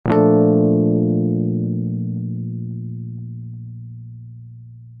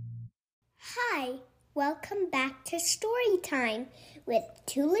Hi, welcome back to Story Time with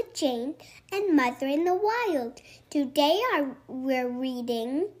Tula Jane and Mother in the Wild. Today we're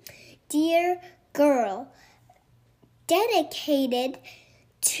reading Dear Girl, dedicated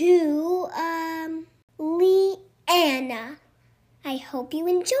to Leanna. I hope you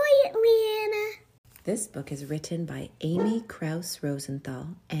enjoy it, Leanna. This book is written by Amy Krouse Rosenthal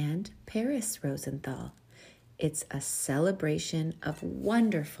and Paris Rosenthal. It's a celebration of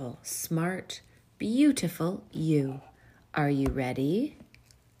wonderful, smart, beautiful you. Are you ready?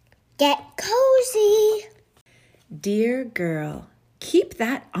 Get cozy. Dear girl, keep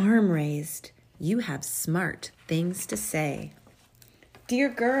that arm raised. You have smart things to say. Dear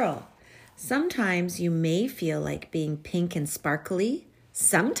girl, sometimes you may feel like being pink and sparkly.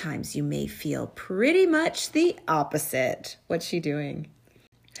 Sometimes you may feel pretty much the opposite. What's she doing?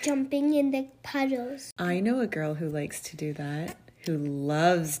 Jumping in the puddles. I know a girl who likes to do that, who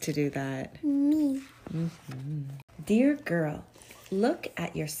loves to do that. Me. Dear girl, look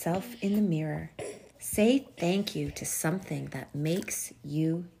at yourself in the mirror. Say thank you to something that makes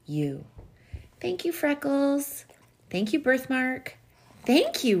you you. Thank you, freckles. Thank you, birthmark.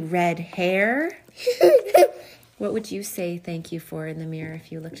 Thank you, red hair. What would you say thank you for in the mirror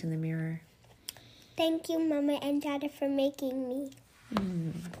if you looked in the mirror? Thank you, Mama and Dada, for making me.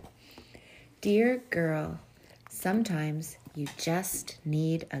 Dear girl, sometimes you just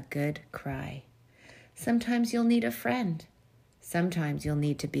need a good cry. Sometimes you'll need a friend. Sometimes you'll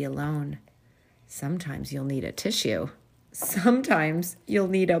need to be alone. Sometimes you'll need a tissue. Sometimes you'll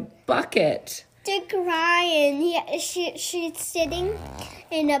need a bucket. They're crying. She's sitting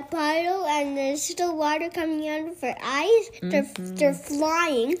in a puddle and there's still water coming out of her eyes. They're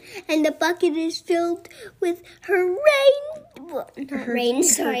flying and the bucket is filled with her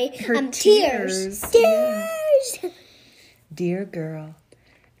tears. Tears! Yeah. Dear girl,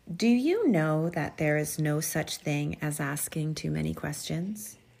 do you know that there is no such thing as asking too many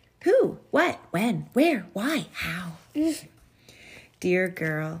questions? Who, what, when, where, why, how? Dear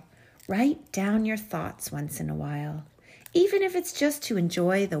girl, write down your thoughts once in a while, even if it's just to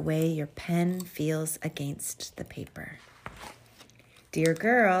enjoy the way your pen feels against the paper. Dear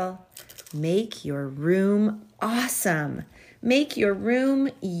girl, make your room awesome. Make your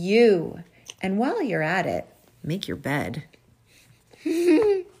room you. And while you're at it, make your bed.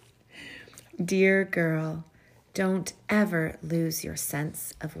 Dear girl, don't ever lose your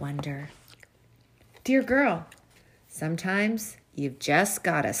sense of wonder. Dear girl, sometimes you've just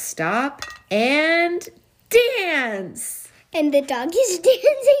got to stop and dance. And the dog is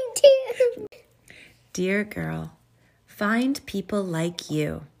dancing too. Dear girl, find people like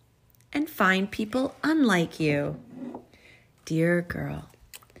you and find people unlike you. Dear girl,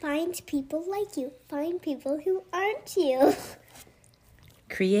 Find people like you. Find people who aren't you.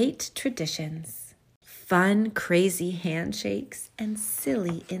 create traditions, fun, crazy handshakes, and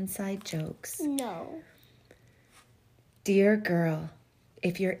silly inside jokes. No. Dear girl,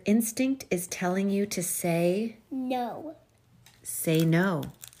 if your instinct is telling you to say No. no,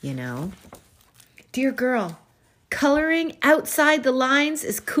 you know. Dear girl, coloring outside the lines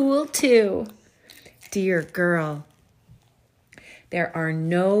is cool too. Dear girl, there are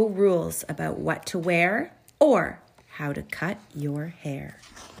no rules about what to wear or how to cut your hair.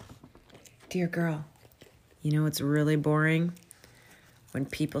 Dear girl, you know it's really boring? When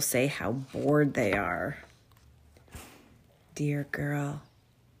people say how bored they are. Dear girl,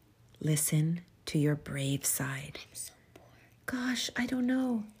 listen to your brave side. I'm so bored. Gosh, I don't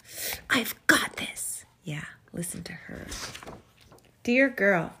know. I've got this. Yeah, listen to her. Dear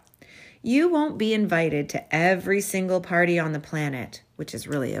girl, you won't be invited to every single party on the planet, which is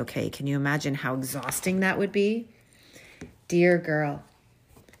really okay. Can you imagine how exhausting that would be? Dear girl,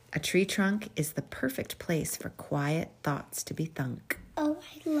 a tree trunk is the perfect place for quiet thoughts to be thunk. Oh,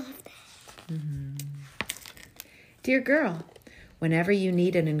 I love that. Dear girl, whenever you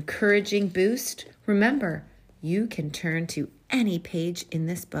need an encouraging boost, remember, you can turn to any page in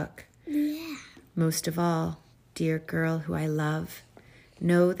this book. Yeah. Most of all, dear girl who I love,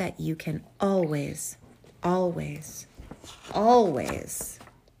 know that you can always, always, always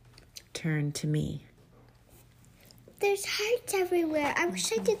turn to me. There's hearts everywhere. I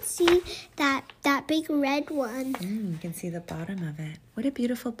wish I could see that big red one. You can see the bottom of it. What a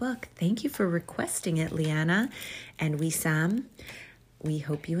beautiful book. Thank you for requesting it, Leanna. And Sam, we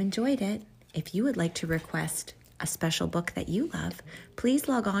hope you enjoyed it. If you would like to request a special book that you love, please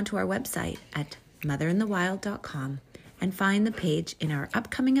log on to our website at motherinthewild.com and find the page in our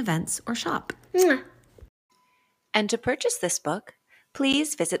upcoming events or shop. Mwah. And to purchase this book,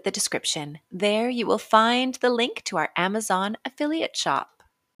 please visit the description. There you will find the link to our Amazon affiliate shop.